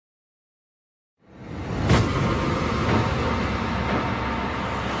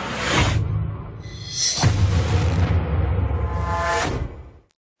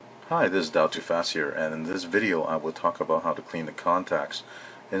Hi, this is Dow Too Fast here, and in this video I will talk about how to clean the contacts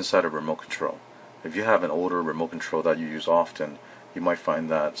inside a remote control. If you have an older remote control that you use often, you might find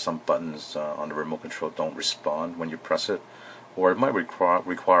that some buttons on the remote control don't respond when you press it, or it might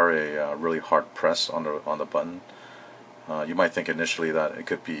require a really hard press on the button. You might think initially that it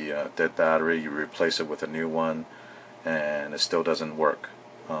could be a dead battery, you replace it with a new one, and it still doesn't work.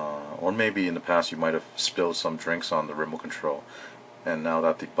 Or maybe in the past you might have spilled some drinks on the remote control, and now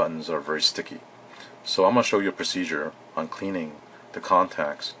that the buttons are very sticky. So I'm going to show you a procedure on cleaning the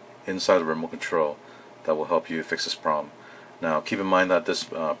contacts inside the remote control that will help you fix this problem. Now keep in mind that this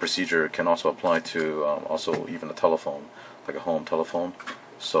procedure can also apply to also even a telephone, like a home telephone,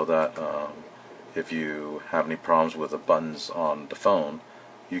 so that if you have any problems with the buttons on the phone,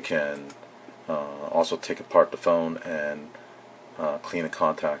 you can also take apart the phone and clean the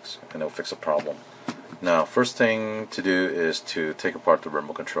contacts, and it'll fix the problem. Now, first thing to do is to take apart the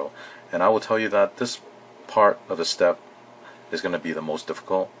remote control, and I will tell you that this part of the step is going to be the most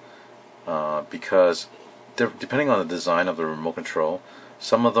difficult because depending on the design of the remote control,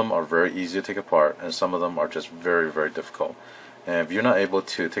 some of them are very easy to take apart and some of them are just very, very difficult. And if you're not able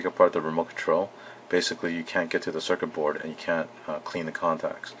to take apart the remote control, basically you can't get to the circuit board and you can't clean the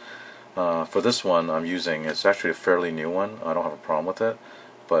contacts. For this one I'm using, it's actually a fairly new one. I don't have a problem with it,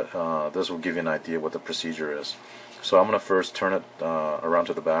 but this will give you an idea what the procedure is. So I'm going to first turn it around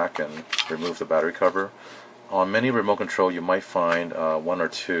to the back and remove the battery cover. On many remote control you might find one or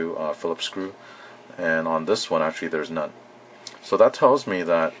two Phillips screw, and on this one actually there's none. So that tells me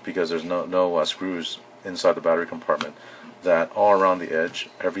that because there's no screws inside the battery compartment, that all around the edge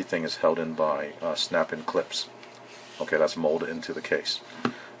everything is held in by snap-in clips. Okay, that's molded into the case.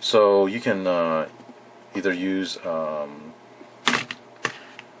 So you can either use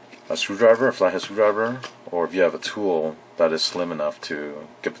a screwdriver, a flathead screwdriver, or if you have a tool that is slim enough to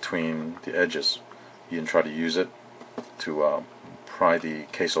get between the edges, you can try to use it to pry the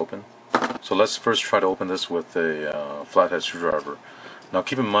case open. So let's first try to open this with a flathead screwdriver. Now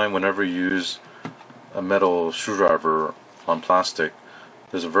keep in mind, whenever you use a metal screwdriver on plastic,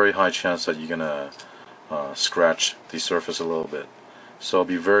 there's a very high chance that you're going to scratch the surface a little bit. So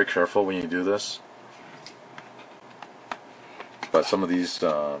be very careful when you do this. But some of these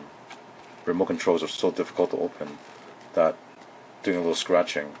remote controls are so difficult to open that doing a little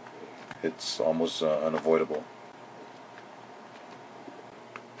scratching, it's almost unavoidable.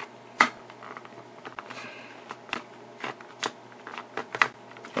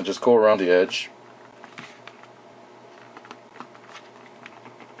 And just go around the edge.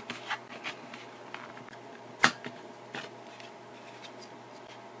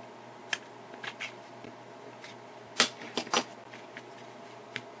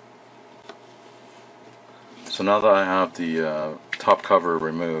 So now that I have the top cover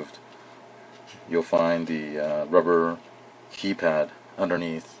removed, you'll find the rubber keypad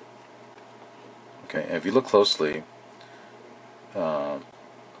underneath. Okay, and if you look closely,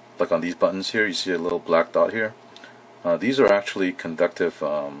 like on these buttons here, you see a little black dot here. These are actually conductive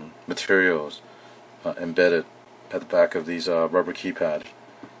materials embedded at the back of these rubber keypad.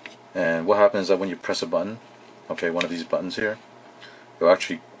 And what happens is that when you press a button, okay, one of these buttons here, you'll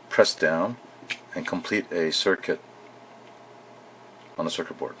actually press down and complete a circuit on the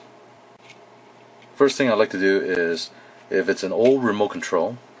circuit board. First thing I like to do is, if it's an old remote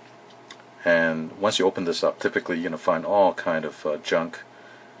control, and once you open this up, typically you're going to find all kind of junk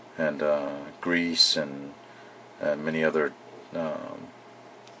and grease and many other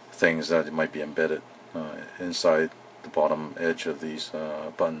things that might be embedded inside the bottom edge of these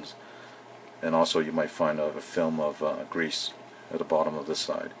buttons. And also you might find a film of grease at the bottom of this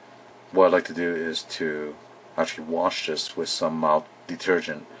side. What I like to do is to actually wash this with some mild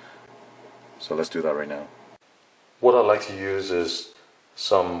detergent. So let's do that right now. What I like to use is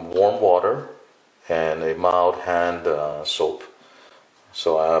some warm water and a mild hand soap.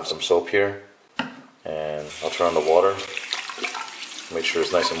 So I have some soap here, and I'll turn on the water. Make sure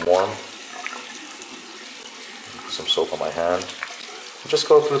it's nice and warm. Put some soap on my hand. Just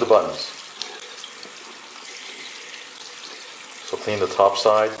go through the buttons. So clean the top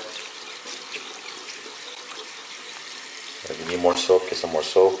side. If you need more soap, get some more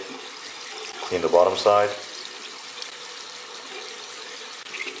soap. Clean the bottom side.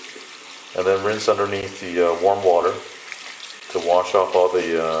 And then rinse underneath the warm water to wash off all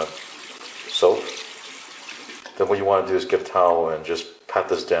the soap. Then what you want to do is get a towel and just pat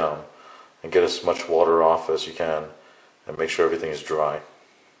this down and get as much water off as you can and make sure everything is dry.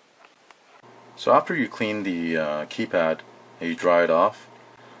 So after you clean the keypad and you dry it off,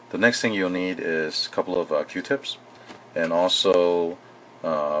 the next thing you'll need is a couple of Q-tips and also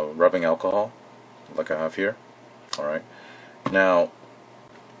rubbing alcohol, like I have here. Alright. Now,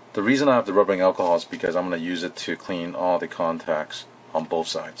 the reason I have the rubbing alcohol is because I'm going to use it to clean all the contacts on both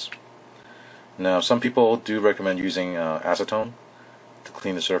sides. Now, some people do recommend using acetone to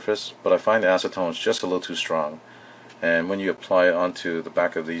clean the surface, but I find the acetone is just a little too strong. And when you apply it onto the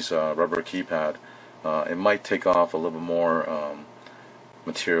back of these rubber keypad, it might take off a little bit more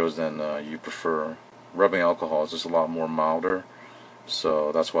materials than you prefer. Rubbing alcohol is just a lot more milder,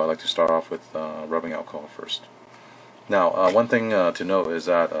 so that's why I like to start off with rubbing alcohol first. Now, one thing to note is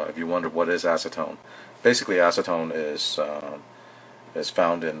that if you wonder what is acetone, basically acetone is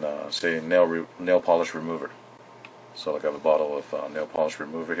found in, say, nail polish remover. So like I have a bottle of nail polish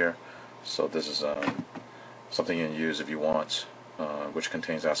remover here. So this is something you can use if you want, which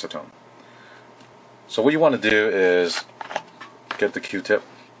contains acetone. So what you want to do is get the Q-tip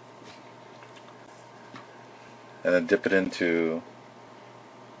and then dip it into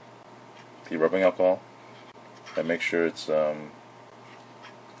the rubbing alcohol and make sure it's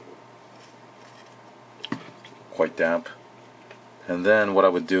quite damp. And then what I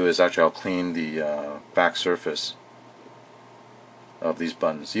would do is actually I'll clean the back surface of these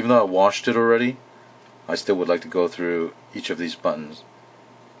buttons. Even though I washed it already, I still would like to go through each of these buttons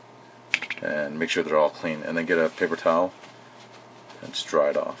and make sure they're all clean, and then get a paper towel and just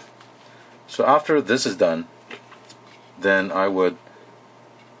dry it off. So after this is done, then I would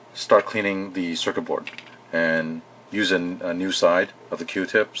start cleaning the circuit board and use a new side of the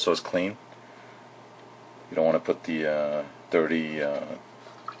Q-tip so it's clean. You don't want to put the dirty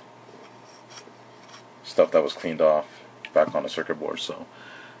stuff that was cleaned off back on the circuit board. So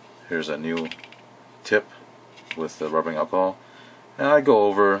here's a new tip with the rubbing alcohol, and I go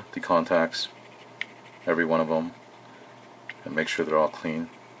over the contacts, every one of them, and make sure they're all clean.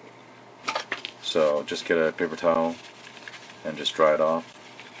 So just get a paper towel and just dry it off,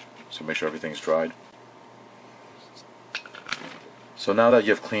 so make sure everything's dried. So now that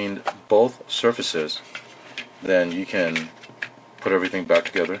you've cleaned both surfaces, then you can put everything back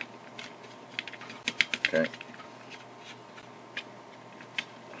together. Okay.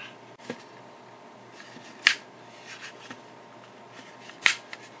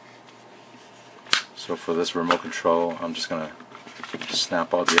 So for this remote control, I'm just going to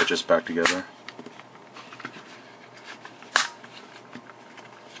snap all the edges back together.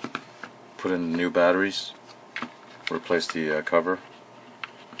 Put in new batteries. Replace the cover.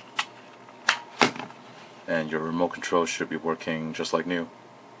 And your remote control should be working just like new.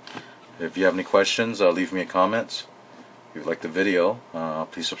 If you have any questions, leave me a comment. If you like the video,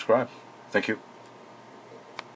 please subscribe. Thank you.